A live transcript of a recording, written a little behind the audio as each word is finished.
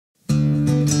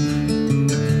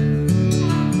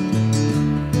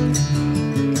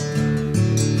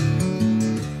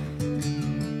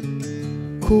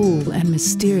and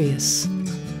mysterious.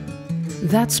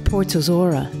 That's Porto's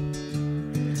aura.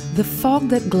 The fog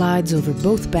that glides over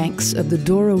both banks of the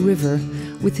Douro River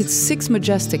with its 6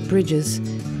 majestic bridges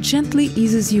gently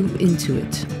eases you into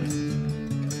it.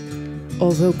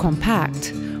 Although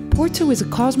compact, Porto is a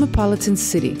cosmopolitan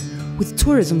city with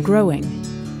tourism growing.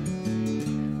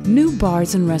 New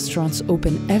bars and restaurants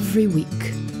open every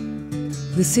week.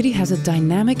 The city has a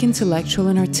dynamic intellectual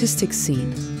and artistic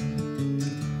scene.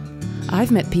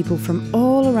 I've met people from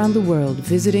all around the world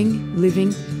visiting,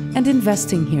 living, and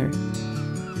investing here.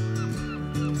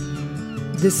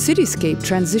 The cityscape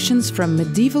transitions from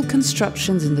medieval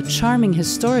constructions in the charming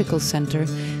historical center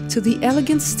to the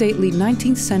elegant, stately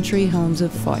 19th century homes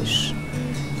of Foz.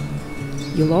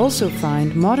 You'll also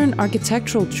find modern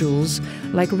architectural jewels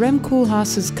like Rem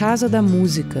Koolhaas's Casa da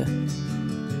Música.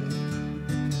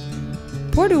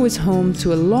 Porto is home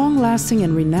to a long-lasting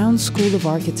and renowned school of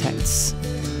architects,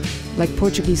 like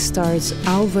Portuguese stars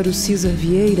Álvaro César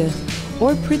Vieira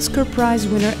or Pritzker Prize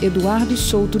winner Eduardo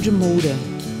Souto de Moura,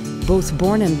 both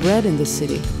born and bred in the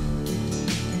city,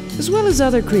 as well as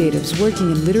other creatives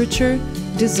working in literature,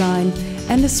 design,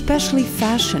 and especially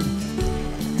fashion.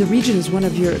 The region is one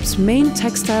of Europe's main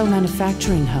textile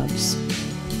manufacturing hubs.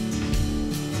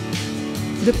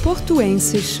 The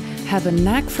Portuenses have a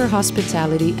knack for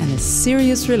hospitality and a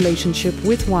serious relationship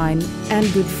with wine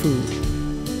and good food.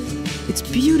 It's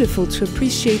beautiful to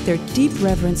appreciate their deep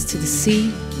reverence to the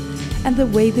sea and the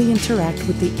way they interact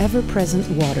with the ever-present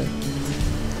water.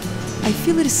 I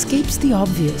feel it escapes the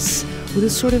obvious with a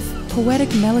sort of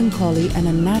poetic melancholy and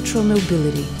a natural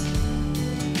nobility.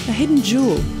 A hidden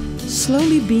jewel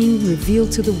slowly being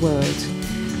revealed to the world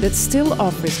that still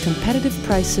offers competitive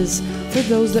prices for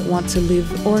those that want to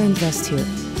live or invest here.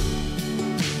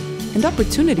 And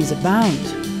opportunities abound,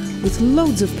 with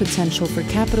loads of potential for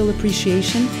capital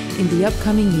appreciation in the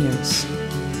upcoming years.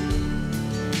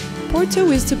 Porto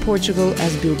is to Portugal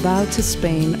as Bilbao to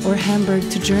Spain or Hamburg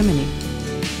to Germany.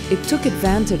 It took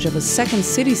advantage of a second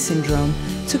city syndrome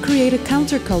to create a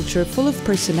counterculture full of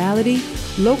personality,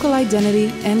 local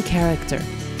identity, and character.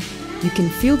 You can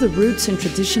feel the roots in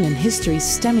tradition and history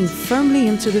stemming firmly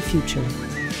into the future.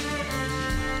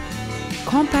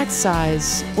 Compact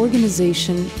size,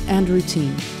 organization, and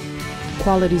routine.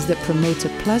 Qualities that promote a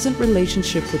pleasant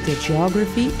relationship with their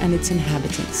geography and its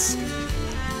inhabitants.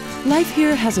 Life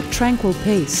here has a tranquil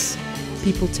pace.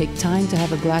 People take time to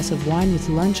have a glass of wine with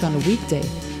lunch on a weekday,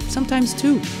 sometimes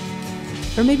 2.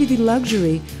 Or maybe the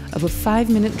luxury of a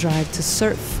 5-minute drive to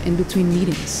surf in between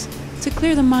meetings, to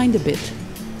clear the mind a bit.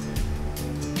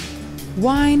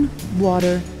 Wine,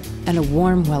 water, and a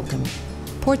warm welcome.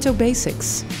 Porto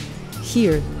basics.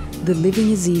 Here, the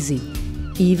living is easy,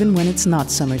 even when it's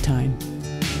not summertime.